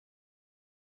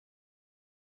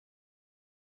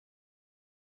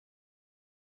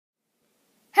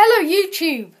Hello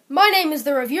YouTube, my name is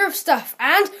the Reviewer of Stuff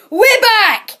and we're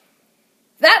back!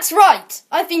 That's right,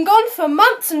 I've been gone for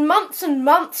months and months and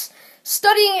months,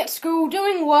 studying at school,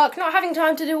 doing work, not having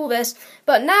time to do all this,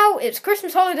 but now it's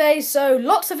Christmas holidays, so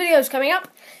lots of videos coming up.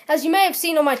 As you may have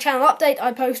seen on my channel update,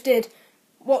 I posted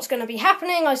what's going to be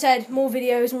happening. I said more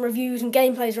videos and reviews and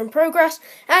gameplays are in progress,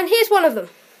 and here's one of them.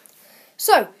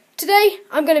 So, today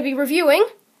I'm going to be reviewing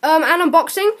and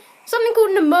unboxing something called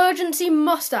an emergency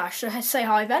mustache. So say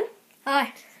hi, Ben.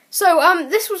 Hi. So,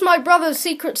 this was my brother's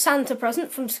Secret Santa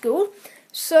present from school.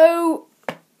 So,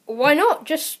 why not?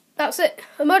 That's it.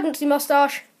 Emergency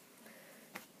mustache.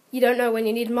 You don't know when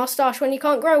you need a mustache when you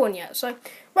can't grow one yet. So,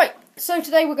 right. So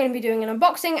today we're going to be doing an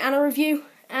unboxing and a review,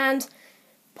 and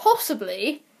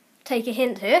possibly, take a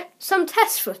hint here, some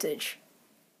test footage.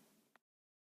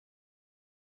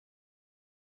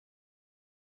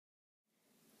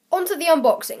 On to the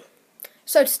unboxing.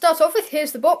 So to start off with,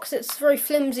 here's the box. It's very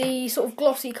flimsy, sort of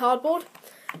glossy cardboard.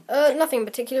 Nothing in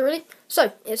particular, really.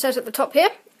 So, it says at the top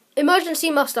here, emergency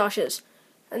mustaches.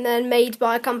 And then made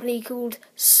by a company called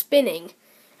Spinning.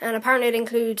 And apparently it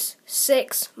includes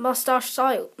 6 mustache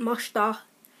styles.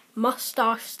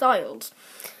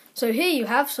 So here you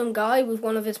have some guy with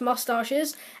one of his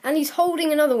mustaches, and he's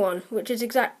holding another one, which is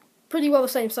pretty well the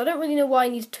same. So I don't really know why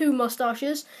he needs 2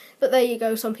 mustaches, but there you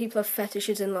go, some people have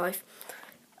fetishes in life.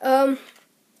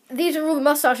 These are all the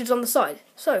mustaches on the side.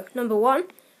 So, number 1,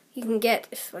 you can get,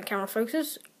 if my camera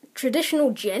focuses,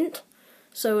 traditional gent,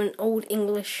 so an old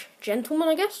English gentleman,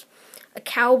 I guess, a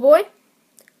cowboy,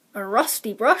 a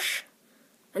rusty brush,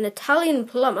 an Italian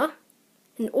plumber,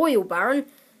 an oil baron,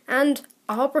 and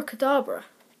abracadabra.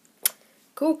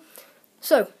 Cool.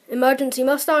 So, emergency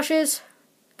mustaches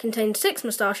contain 6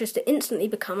 mustaches to instantly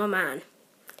become a man.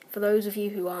 For those of you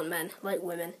who aren't men, like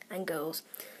women and girls.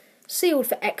 Sealed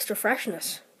for extra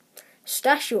freshness.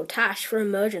 Stash your tash for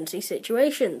emergency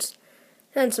situations.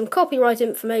 And some copyright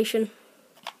information.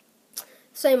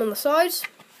 Same on the sides.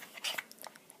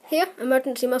 Here,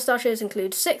 emergency mustaches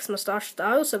include 6 mustache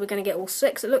styles, so we're going to get all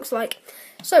 6, it looks like.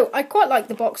 So, I quite like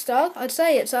the box style. I'd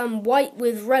say it's white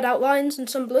with red outlines and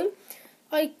some blue.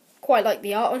 I quite like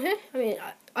the art on here. I mean,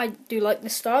 I do like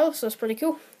this style, so it's pretty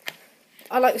cool.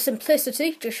 I like the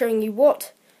simplicity, just showing you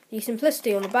the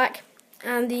simplicity on the back,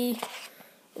 and the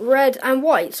red and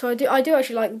white. So I do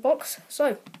actually like the box.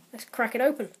 So, let's crack it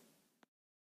open.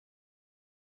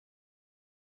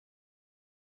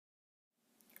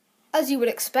 As you would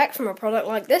expect from a product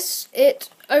like this, it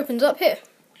opens up here.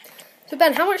 So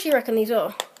Ben, how much do you reckon these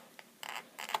are?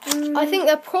 I think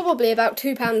they're probably about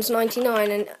 £2.99,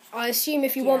 and I assume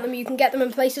if you want them, you can get them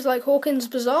in places like Hawkins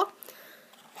Bazaar.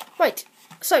 Right,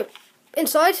 so,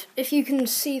 inside, if you can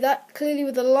see that clearly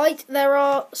with the light, there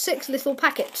are 6 little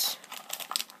packets.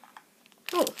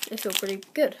 Oh, they feel pretty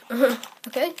good.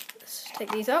 Okay, let's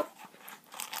take these out.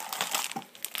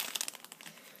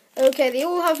 Okay, they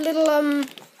all have little,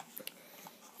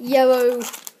 yellow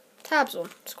tabs on.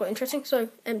 It's quite interesting. So,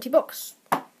 empty box.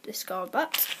 Discard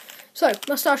that. So,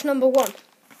 mustache number 1.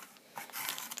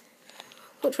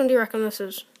 Which one do you reckon this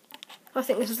is? I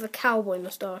think this is the cowboy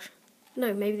mustache.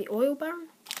 No, maybe the oil baron?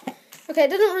 Okay, it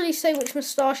doesn't really say which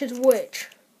mustache is which.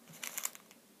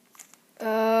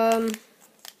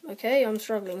 Okay, I'm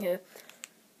struggling here.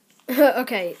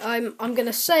 Okay, I'm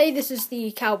gonna say this is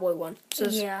the cowboy one. So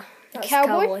Yeah, that's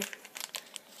cowboy.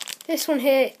 This one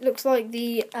here looks like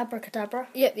the abracadabra.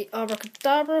 Yeah, the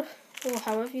abracadabra, or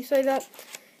however you say that.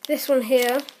 This one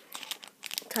here,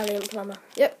 Italian plumber.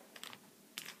 yep,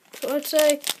 that's what I'd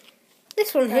say.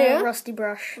 This one here, Rusty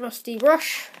brush. rusty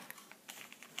brush.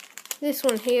 This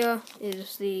one here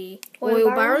is the Oil oil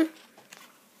baron. baron.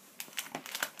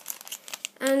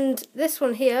 And this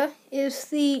one here is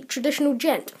the traditional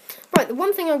gent. Right, the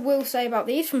one thing I will say about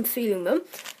these from feeling them,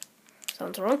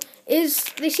 sounds wrong, is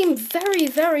they seem very,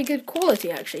 very good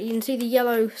quality, actually. You can see the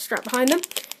yellow strap behind them.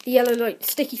 The yellow, like,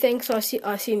 sticky thing, so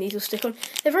I assume these will stick on.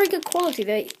 They're very good quality.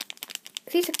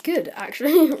 These are good,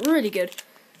 actually. Really good.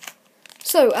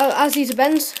 So, as these are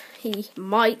Ben's, he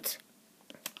might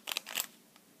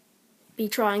be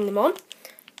trying them on.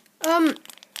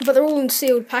 But they're all in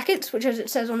sealed packets, which, as it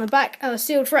says on the back, are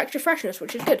sealed for extra freshness,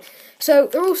 which is good. So,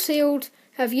 they're all sealed,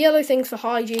 have yellow things for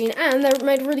hygiene, and they're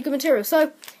made of really good material.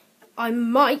 So, I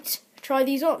might try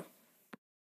these on.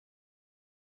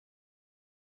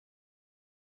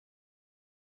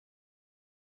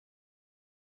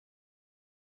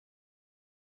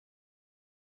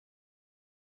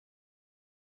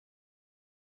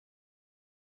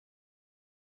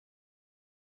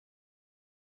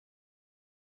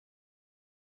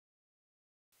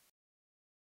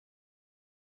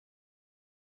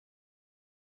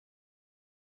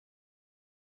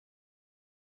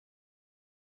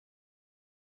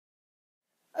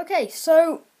 Okay,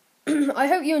 so I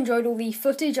hope you enjoyed all the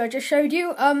footage I just showed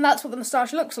you. That's what the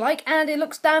moustache looks like, and it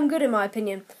looks damn good in my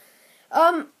opinion.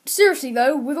 Seriously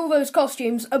though, with all those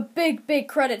costumes, a big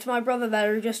credit to my brother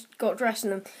there who just got dressed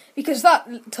in them, because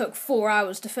that took 4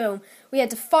 hours to film. We had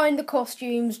to find the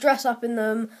costumes, dress up in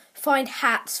them, find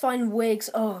hats, find wigs.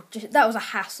 Oh, that was a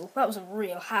hassle. That was a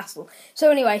real hassle.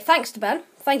 So anyway, thanks to Ben.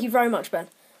 Thank you very much, Ben.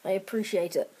 I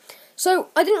appreciate it. So,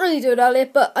 I didn't really do it earlier,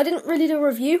 but I didn't really do a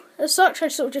review as such. I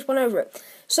sort of just went over it.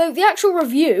 So, the actual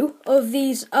review of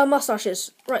these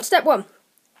moustaches. Right, step 1.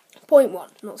 Point 1,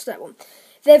 not step 1.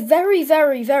 They're very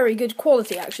good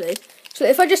quality, actually. So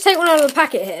if I just take one out of the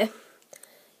packet here,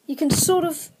 you can sort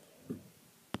of...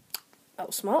 that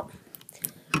was smart.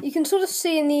 You can sort of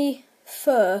see in the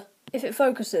fur, if it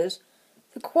focuses,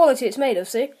 the quality it's made of,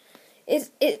 see?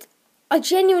 It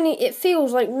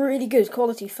feels like really good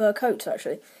quality fur coats,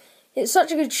 actually. It's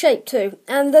such a good shape, too.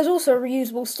 And there's also a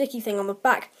reusable sticky thing on the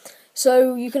back,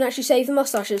 so you can actually save the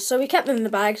moustaches. So we kept them in the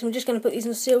bag, so I'm just going to put these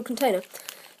in a sealed container.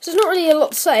 So there's not really a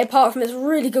lot to say apart from it's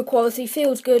really good quality,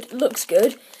 feels good, looks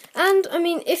good, and I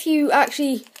mean if you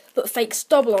actually put fake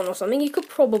stubble on or something, you could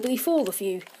probably fool a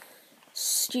few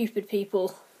stupid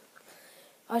people.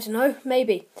 I don't know,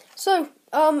 maybe. So,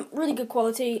 really good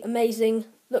quality, amazing,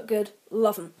 look good,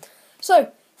 love them.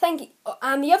 So, thank you.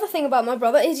 And the other thing about my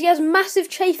brother is he has massive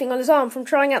chafing on his arm from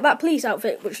trying out that police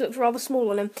outfit, which looks rather small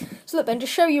on him. So look Ben,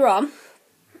 just show your arm.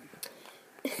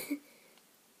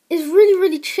 Is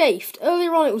really chafed.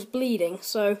 Earlier on it was bleeding,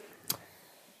 so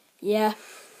yeah.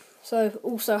 So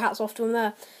also hats off to him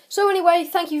there. So anyway,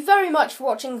 thank you very much for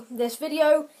watching this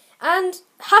video, and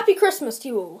Happy Christmas to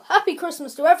you all. Happy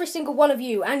Christmas to every single one of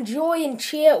you, and joy and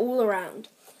cheer all around.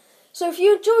 So if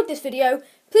you enjoyed this video,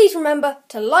 please remember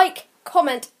to like,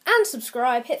 comment and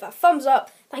subscribe, hit that thumbs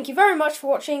up. Thank you very much for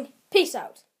watching. Peace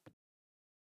out.